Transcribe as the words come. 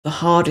The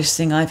hardest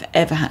thing I've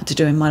ever had to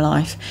do in my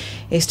life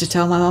is to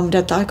tell my mum and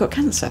dad that I got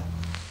cancer.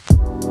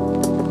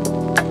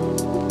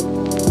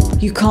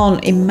 You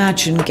can't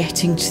imagine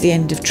getting to the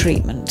end of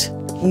treatment.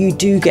 You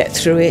do get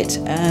through it,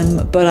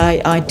 but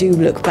I do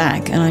look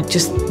back and I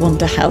just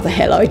wonder how the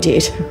hell I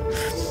did.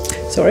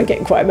 Sorry, I'm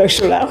getting quite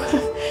emotional now.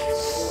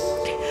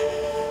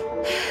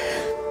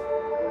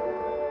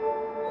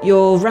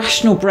 Your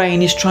rational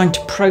brain is trying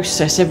to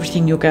process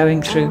everything you're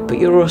going through, but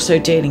you're also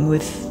dealing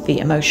with the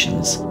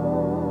emotions.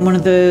 One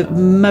of the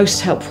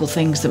most helpful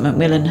things that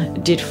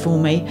Macmillan did for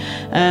me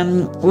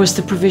was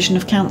the provision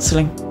of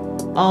counselling.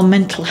 Our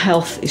mental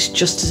health is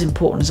just as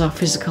important as our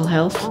physical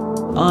health.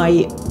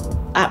 I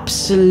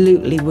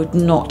absolutely would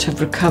not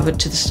have recovered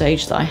to the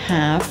stage that I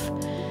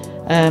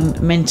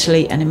have,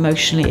 mentally and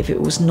emotionally, if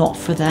it was not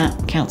for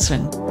that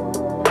counselling.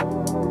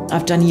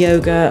 I've done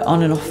yoga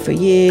on and off for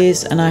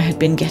years, and I had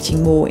been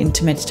getting more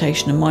into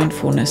meditation and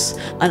mindfulness,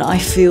 and I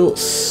feel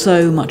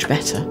so much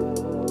better.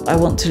 I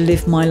want to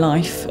live my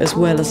life as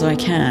well as I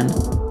can.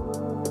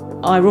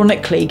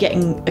 Ironically,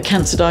 getting a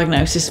cancer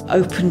diagnosis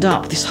opened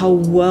up this whole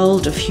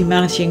world of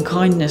humanity and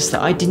kindness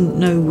that I didn't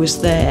know was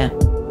there.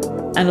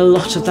 And a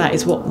lot of that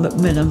is what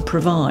Macmillan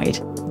provide.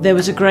 There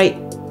was a great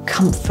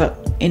comfort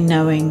in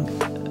knowing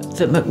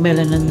that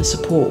Macmillan and the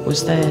support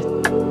was there.